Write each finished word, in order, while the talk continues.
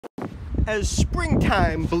as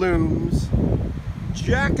springtime blooms,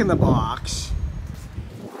 Jack in the Box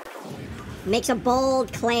makes a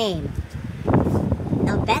bold claim.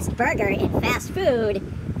 The best burger in fast food.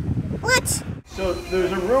 What? So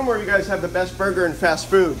there's a rumor you guys have the best burger in fast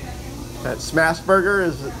food. That smash burger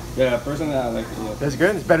is... Yeah, personally I like it. Yeah. That's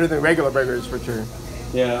good. It's better than regular burgers for sure.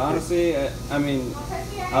 Yeah, honestly, I mean,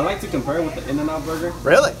 I like to compare it with the In-N-Out burger.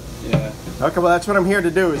 Really? Yeah. Okay, well that's what I'm here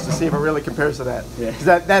to do, is to see if it really compares to that. Yeah. 'Cause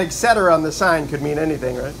that etc. on the sign could mean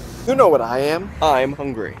anything, right? You know what I am. I'm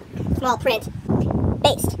hungry. Small print.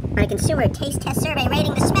 Based on a consumer taste test survey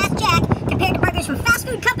rating the Smash Jack compared to burgers from fast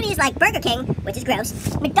food companies like Burger King, which is gross,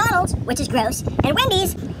 McDonald's, which is gross, and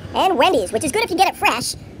Wendy's, which is good if you get it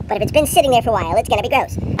fresh, but if it's been sitting there for a while, it's gonna be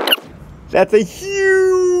gross. That's a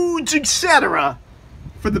huge etc.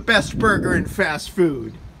 for the best burger in fast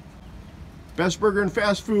food. Best burger in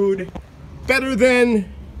fast food, better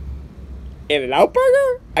than In-N-Out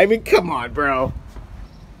burger? I mean, come on, bro.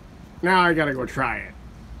 Now I gotta go try it.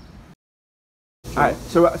 Alright,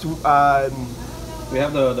 so We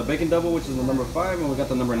have the bacon double, which is the number 5, and we got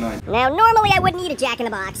the number 9. Now, normally I wouldn't eat a Jack in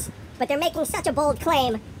the Box, but they're making such a bold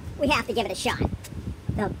claim, we have to give it a shot.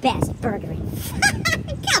 The best burger in...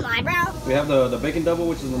 Come on, bro! We have the bacon double,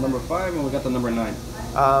 which is the number 5, and we got the number 9.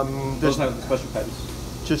 Those have the special patties.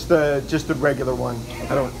 just the regular one.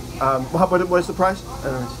 I don't. What's the price?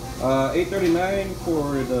 $8.39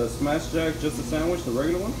 for the Smash Jack, just a sandwich, the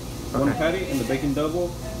regular one. Okay. 1 patty, and the bacon double,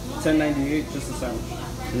 $10.98, just a sandwich.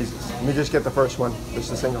 Jesus. Let me just get the first one,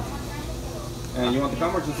 just a single. And you want the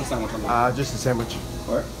combo or just a sandwich on that? Just a sandwich.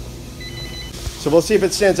 All right. So we'll see if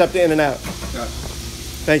it stands up to In-N-Out. Got it.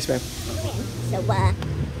 Thanks, man. So,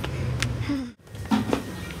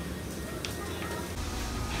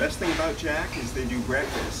 Best thing about Jack is they do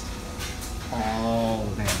breakfast all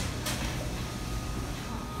day.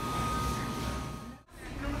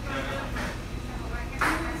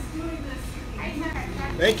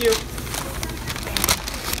 Thank you.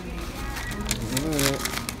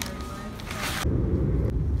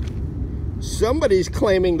 Somebody's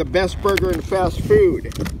claiming the best burger in fast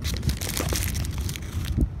food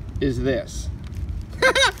is this.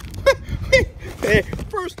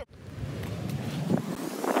 First,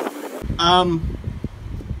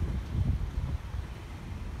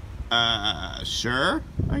 sure,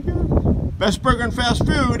 I guess. Best burger in fast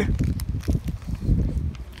food.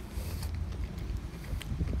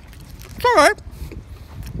 It's all right.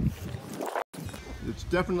 It's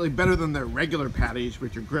definitely better than their regular patties,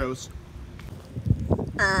 which are gross.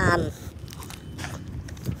 it's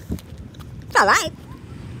alright.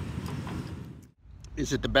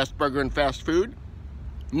 Is it the best burger in fast food?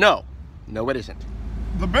 No. No, it isn't.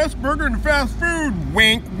 The best burger in fast food,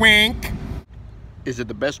 wink, wink. Is it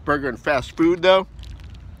the best burger in fast food, though?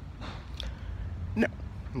 No.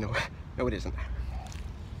 No, no, it isn't.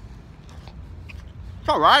 It's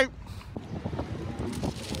all right.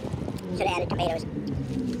 Should have added tomatoes.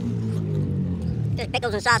 Just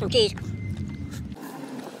pickles and sauce and cheese.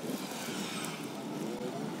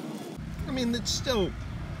 I mean, it's still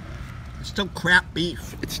crap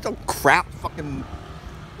beef. It's still crap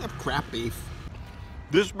beef.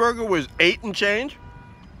 This burger was $8 and change.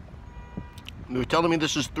 You're telling me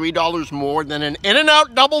this is $3 more than an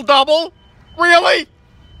In-N-Out double-double? Really?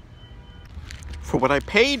 For what I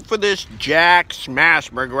paid for this Jack Smash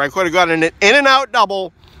burger, I could have gotten an In-N-Out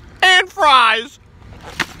double and fries.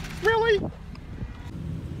 Really?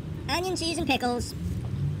 Onion, cheese, and pickles.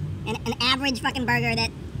 And an average fucking burger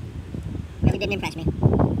that really didn't impress me.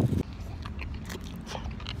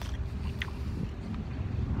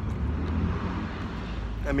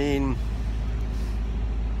 I mean,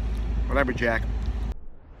 whatever, Jack.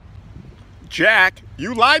 Jack,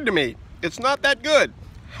 you lied to me. It's not that good.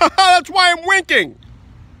 That's why I'm winking.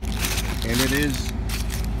 And it is.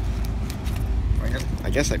 I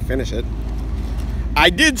guess I finish it. I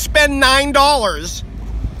did spend $9.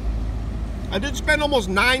 I did spend almost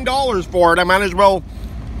 $9 for it. I might as well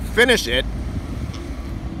finish it.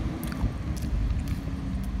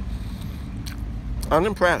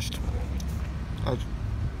 Unimpressed.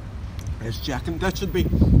 It's Jack, and that should be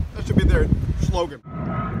their slogan.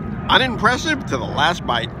 Unimpressive to the last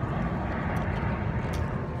bite.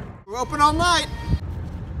 We're open all night.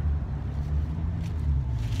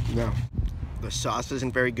 No, the sauce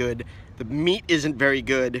isn't very good. The meat isn't very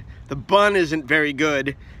good. The bun isn't very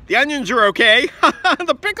good. The onions are okay.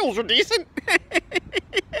 The pickles are decent.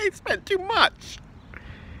 I spent too much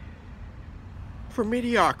for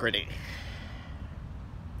mediocrity.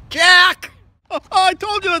 Jack! I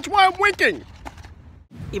told you, that's why I'm winking.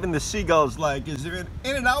 Even the seagull's like, is there an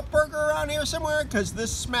In-N-Out burger around here somewhere? Because this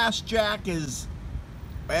Smash Jack is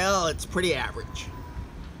Well, it's pretty average.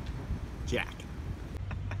 Jack.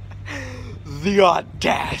 The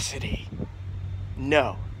audacity.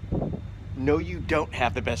 No. No, you don't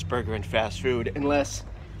have the best burger in fast food unless,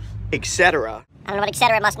 etc. I don't know what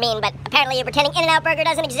etc. must mean, but apparently you're pretending In-N-Out Burger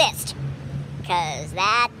doesn't exist. Because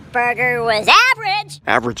that burger was average!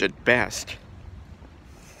 Average at best.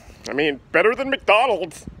 I mean, better than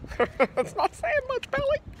McDonald's. That's not saying much,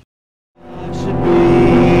 Belly. I should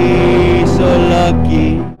be so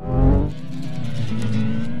lucky.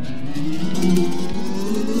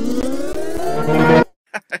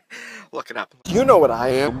 Look it up. You know what I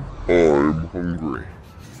am. I'm hungry.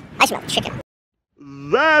 I smell chicken.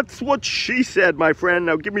 That's what she said, my friend.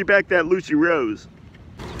 Now give me back that Lucy Rose.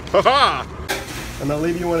 Ha-ha! I'm gonna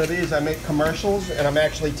leave you one of these. I make commercials, and I'm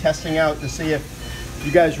actually testing out to see if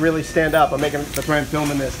you guys really stand up. That's why I'm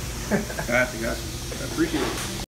filming this. Gotcha. I appreciate it.